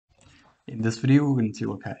In this video, we're going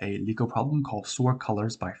to look at a Leetcode problem called sort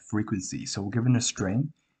colors by frequency. So we're given a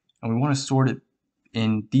string, and we want to sort it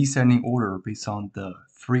in descending order based on the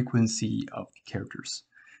frequency of the characters.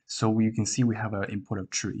 So you can see we have an input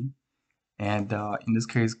of tree, and in this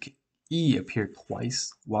case, E appeared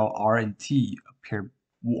twice, while R and T appear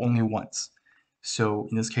only once. So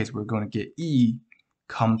in this case, we're going to get E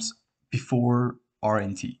comes before R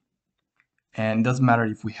and T. And it doesn't matter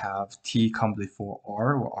if we have T comes before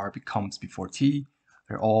R or R comes before T,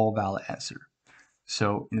 they're all valid answer.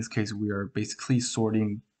 So in this case, we are basically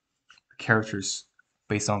sorting characters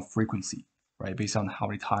based on frequency, right? Based on how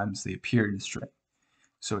many times they appear in the string.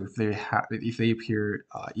 So if they appear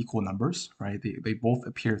equal numbers, right? They both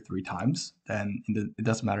appear 3 times, then it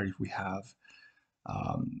doesn't matter if we have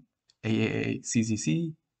AAA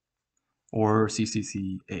CCC or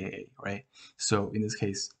CCC AAA, right? So in this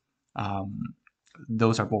case,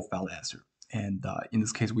 those are both valid answer. And in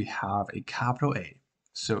this case, we have a capital A.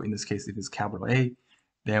 So in this case, if it's capital A,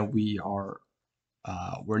 then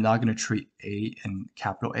we're not going to treat A and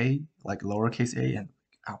capital A like lowercase a and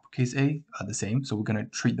uppercase a the same. So we're going to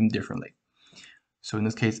treat them differently. So in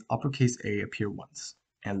this case, uppercase A appear once,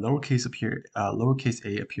 and lowercase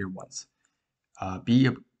a appear once. B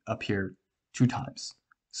appear 2 times.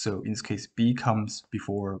 So in this case, B comes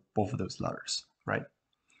before both of those letters, right?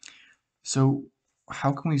 So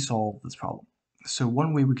how can we solve this problem? So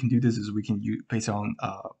one way we can do this is we can use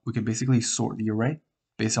we can basically sort the array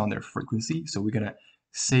based on their frequency. So we're gonna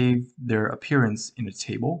save their appearance in a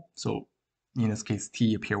table. So in this case,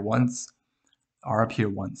 T appear once, R appear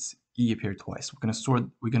once, E appear twice.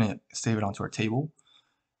 We're gonna save it onto our table,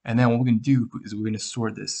 and then what we're gonna do is we're gonna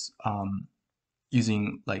sort this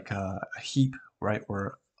using like a heap, right,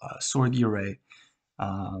 or sort the array,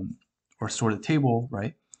 or sort the table,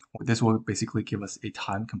 right? This will basically give us a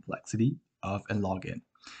time complexity of n log n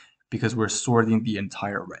because we're sorting the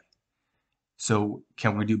entire array. So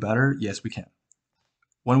can we do better? Yes, we can.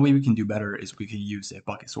 One way we can do better is we can use a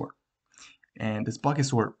bucket sort. And this bucket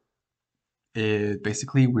sort is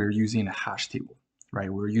basically we're using a hash table,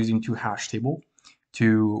 right? We're using 2 hash table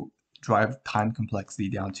to drive time complexity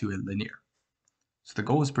down to a linear. So the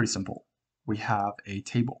goal is pretty simple. We have a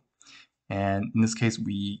table, and in this case,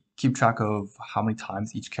 we keep track of how many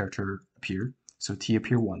times each character appeared. So T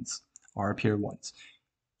appeared once, R appeared once,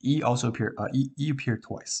 E also appeared, E appeared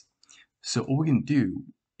twice. So what we can do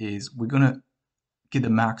is we're gonna get the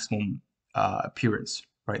maximum appearance,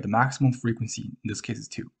 right? The maximum frequency in this case is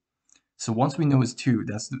 2. So once we know it's 2,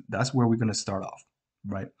 that's where we're gonna start off,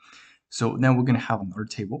 right? So now we're gonna have another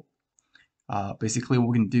table. Basically, what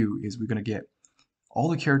we're gonna do is we're gonna get all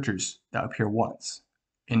the characters that appear once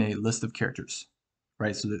in a list of characters,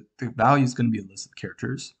 right? So the value is going to be a list of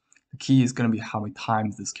characters. The key is going to be how many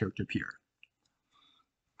times this character appeared.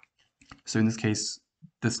 So in this case,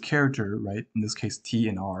 this character, right? In this case, T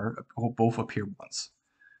and R both appear once.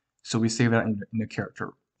 So we save that in a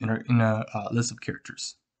character in a list of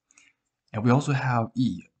characters. And we also have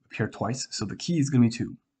E appear twice. So the key is going to be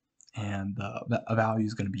 2, and a value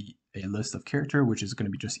is going to be a list of character, which is going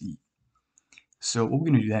to be just E. So what we're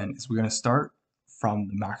going to do then is we're going to start from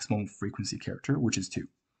the maximum frequency character, which is 2.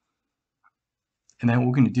 And then what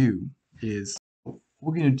we're going to do is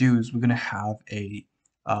we're going to have a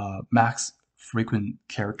max frequent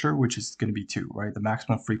character, which is going to be 2, right? The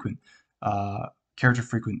maximum frequent character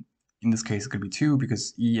frequent in this case is going to be 2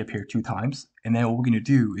 because E appeared 2 times. And then what we're going to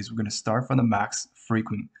do is we're going to start from the max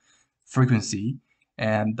frequency,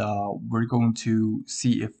 and we're going to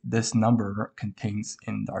see if this number contains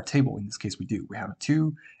in our table. In this case, we do. We have a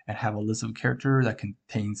 2 and have a list of character that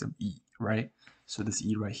contains of E, right? So this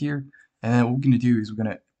E right here. And then what we're going to do is we're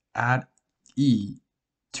going to add E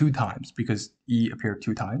 2 times because E appeared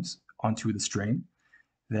 2 times onto the string.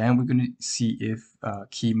 Then we're going to see if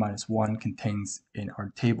key minus 1 contains in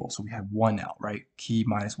our table. So we have 1 now, right? Key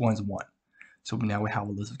minus 1 is 1. So now we have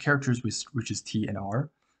a list of characters which is T and R.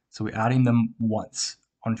 So we're adding them once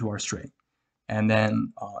onto our string. And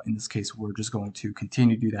then in this case, we're just going to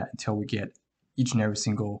continue to do that until we get each and every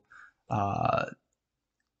single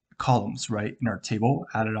columns, right, in our table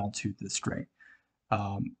added onto the string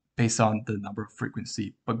based on the number of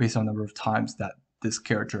frequency, but based on the number of times that this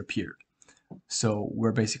character appeared. So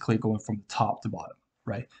we're basically going from top to bottom,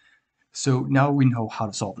 right? So now we know how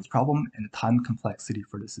to solve this problem, and the time complexity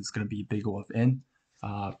for this is going to be big O of n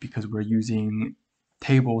because we're using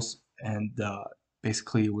tables, and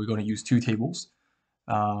basically we're going to use 2 tables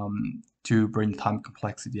to bring the time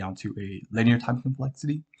complexity down to a linear time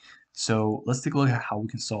complexity. So let's take a look at how we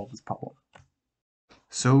can solve this problem.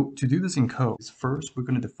 So to do this in code, first we're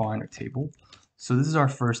going to define our table. So this is our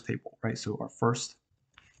first table, right? So our first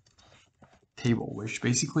table, which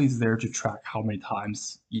basically is there to track how many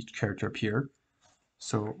times each character appeared.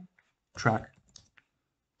 So track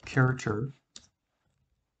character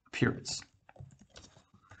appearance.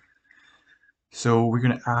 So we're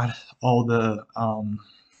gonna add all the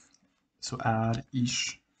so add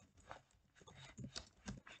each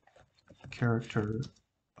character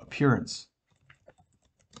appearance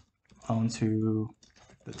onto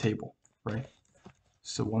the table, right?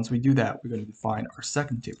 So once we do that, we're going to define our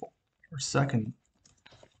second table. Our second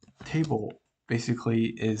table basically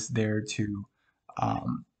is there to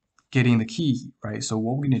getting the key, right? So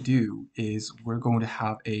what we're going to do is we're going to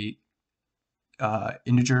have a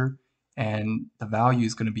integer, and the value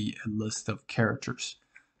is going to be a list of characters.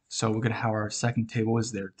 So we're going to have our second table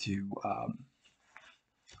is there to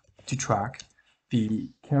track the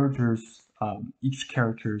characters, each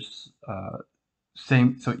character's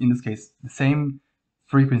same. So in this case, the same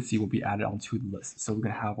frequency will be added onto the list. So we're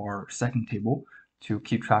going to have our second table to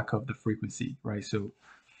keep track of the frequency, right? So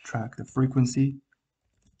track the frequency.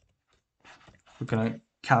 We're going to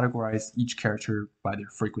categorize each character by their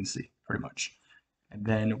frequency, pretty much. And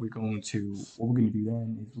then we're going to, what we're going to do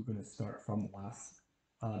then is we're going to start from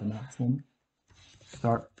the maximum.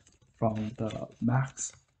 Start from the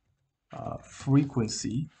max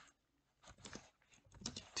frequency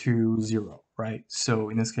to 0, right? So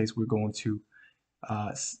in this case, we're going to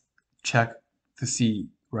check to see,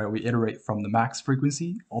 right? We iterate from the max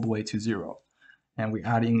frequency all the way to 0, and we're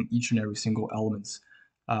adding each and every single elements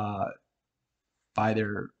by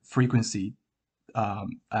their frequency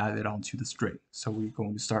added onto the string. So we're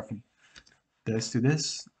going to start from this to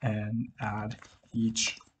this and add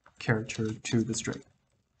each character to the string.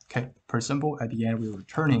 Okay, pretty simple. At the end, we're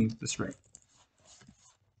returning the string.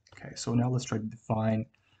 Okay, so now let's try to define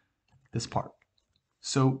this part.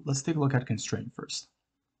 So let's take a look at constraint first.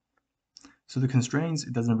 So the constraints,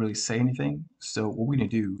 it doesn't really say anything. So what we're going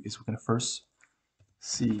to do is we're going to first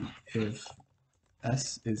see if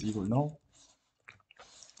s is equal to null.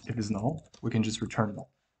 If it's null, we can just return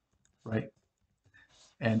null, right?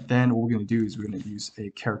 And then what we're going to do is we're going to use a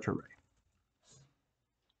character array.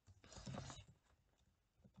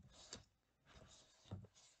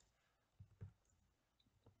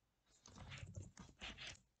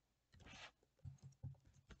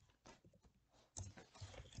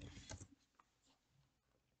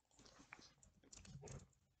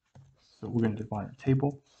 So we're going to define our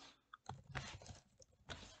table.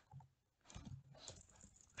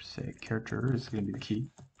 Say character is going to be the key.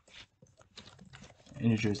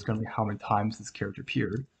 Integer is going to be how many times this character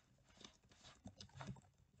appeared.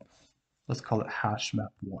 Let's call it hash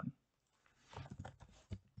map 1.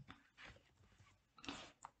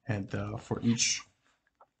 And for each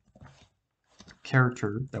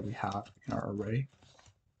character that we have in our array,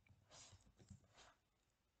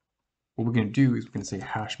 what we're going to do is we're going to say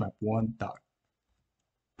hash map 1 dot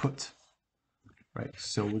put, right?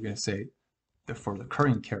 So we're going to say that for the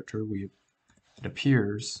current character, it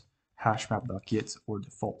appears hash map dot get or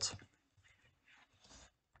default.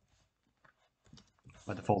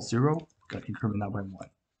 By default 0, we're going to increment that by 1.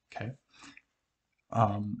 Okay.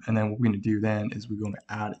 And then what we're going to do then is we're going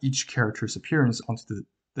to add each character's appearance onto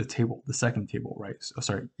the table, the second table, right? So,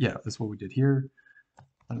 sorry, yeah, that's what we did here.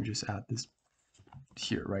 Let me just add this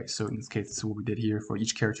here, right? So in this case, this is what we did here. For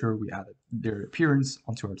each character, we added their appearance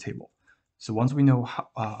onto our table. So once we know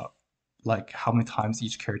how many times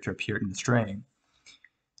each character appeared in the string,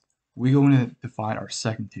 we're going to define our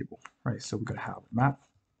second table, right? So we're going to have a map.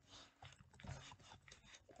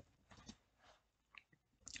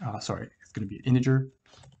 Sorry, it's going to be an integer,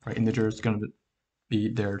 right? Integer is going to be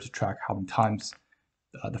there to track how many times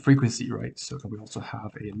the frequency, right? So we also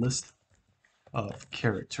have a list of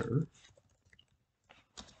character.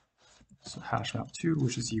 So hash map 2,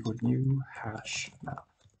 which is equal to new hash map.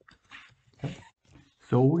 Okay.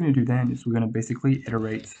 So what we're going to do then is we're going to basically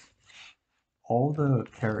iterate all the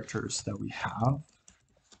characters that we have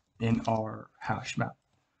in our hash map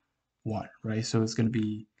 1, right? So it's going to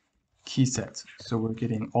be key set. So we're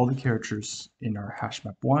getting all the characters in our hash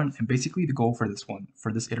map 1, and basically the goal for this one,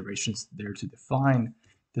 for this iteration, is there to define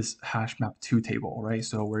this hash map 2 table, right?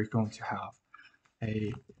 So we're going to have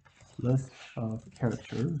a list of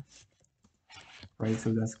characters, right?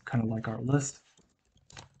 So that's kind of like our list.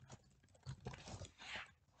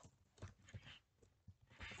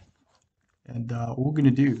 And what we're going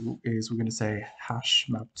to do is we're going to say hash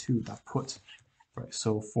map 2.put, right?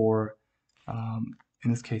 So for in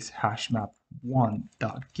this case, hash map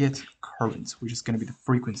 1.get current, which is going to be the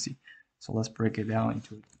frequency. So let's break it down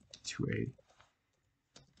onto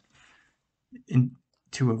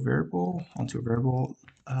a variable.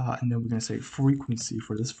 And then we're going to say frequency.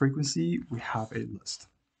 For this frequency, we have a list.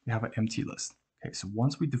 We have an empty list. Okay, so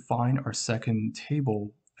once we define our second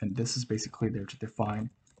table, and this is basically there to define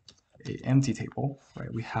an empty table,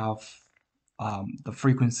 right? We have the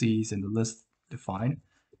frequencies and the list defined.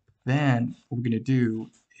 Then what we're going to do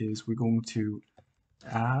is we're going to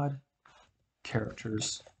add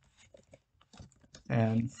characters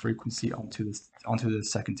and frequency onto the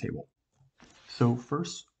second table. So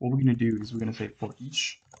first, what we're going to do is we're going to say for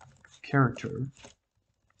each character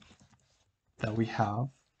that we have.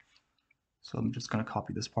 So I'm just going to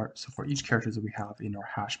copy this part. So for each character that we have in our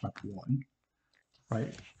hash map 1,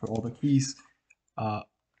 right, for all the keys,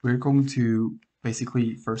 we're going to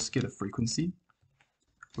basically first get a frequency,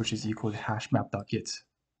 which is equal to hashmap.get,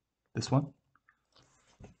 this one.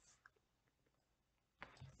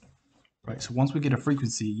 Right, so once we get a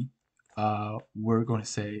frequency, we're going to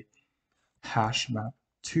say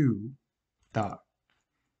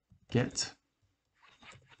hashmap2.get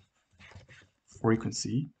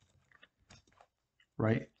frequency,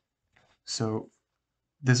 right? So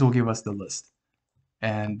this will give us the list.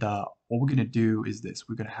 And what we're going to do is this.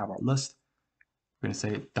 We're going to have our list. We're going to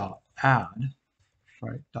say .add,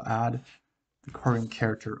 right? .add the current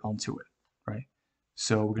character onto it, right?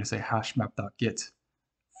 So we're going to say hashmap.get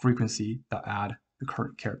frequency.add the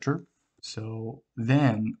current character. So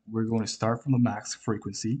then we're going to start from the max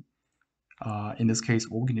frequency. In this case,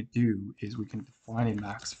 what we're going to do is we can define a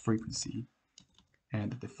max frequency,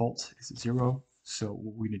 and the default is 0. So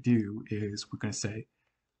what we're going to do is we're going to say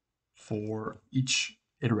for each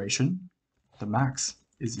iteration, the max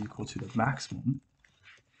is equal to the maximum,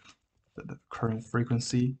 the current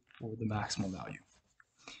frequency, or the maximum value.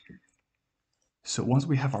 So once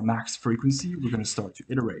we have our max frequency, we're going to start to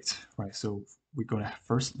iterate, right? So we're going to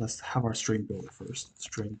first, let's have our string builder first.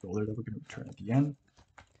 String builder that we're going to return at the end.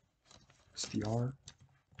 str.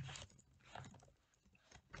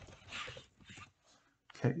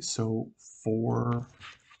 Okay, so for, I'm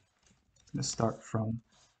going to start from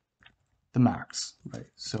the max, right?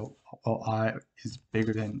 So all I is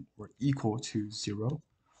bigger than or equal to 0.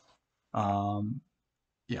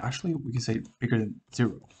 Yeah, actually we can say bigger than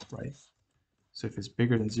 0, right? So if it's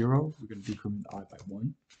bigger than 0, we're going to decrement I by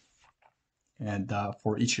 1. And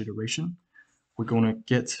for each iteration, we're going to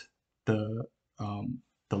get the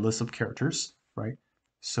list of characters, right?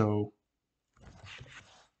 So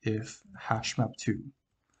if hashmap2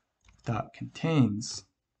 dot contains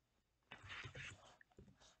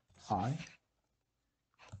I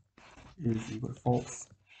is equal to false,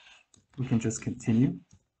 we can just continue.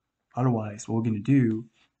 Otherwise, what we're going to do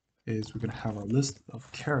is we're going to have our list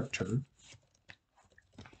of character,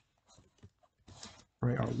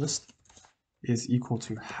 right? Our list is equal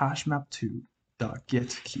to hashmap2 dot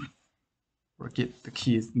get key, or get the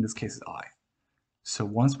key is, in this case is I. So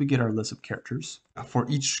once we get our list of characters, for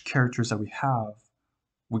each characters that we have,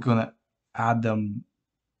 we're going to add them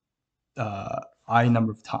I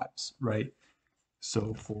number of times, right?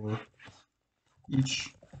 So for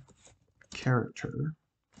each character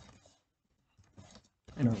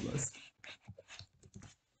in our list,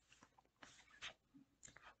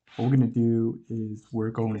 what we're going to do is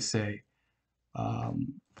we're going to say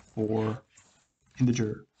for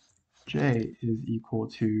integer j is equal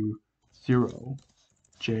to 0,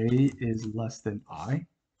 j is less than I,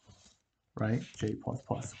 right? J plus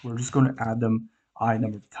plus. We're just going to add them I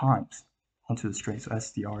number of times onto the string. So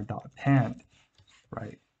str.append,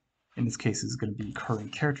 right? In this case, is going to be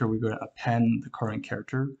current character. We're going to append the current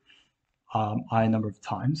character I number of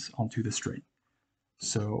times onto the string.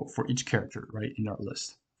 So for each character, right, in our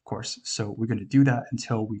list, of course. So we're going to do that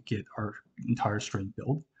until we get our entire string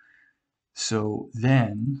build. So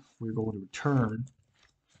then we're going to return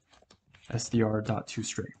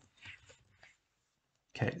str.toString.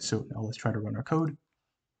 Okay, so now let's try to run our code.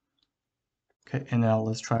 Okay, and now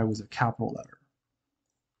let's try with a capital letter.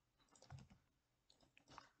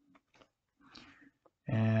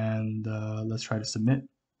 And let's try to submit.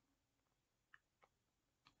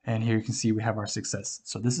 And here you can see we have our success.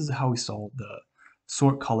 So this is how we solve the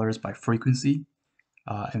sort colors by frequency.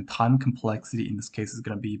 And time complexity in this case is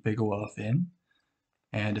going to be big O of n.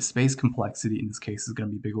 And the space complexity in this case is going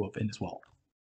to be big O of n as well.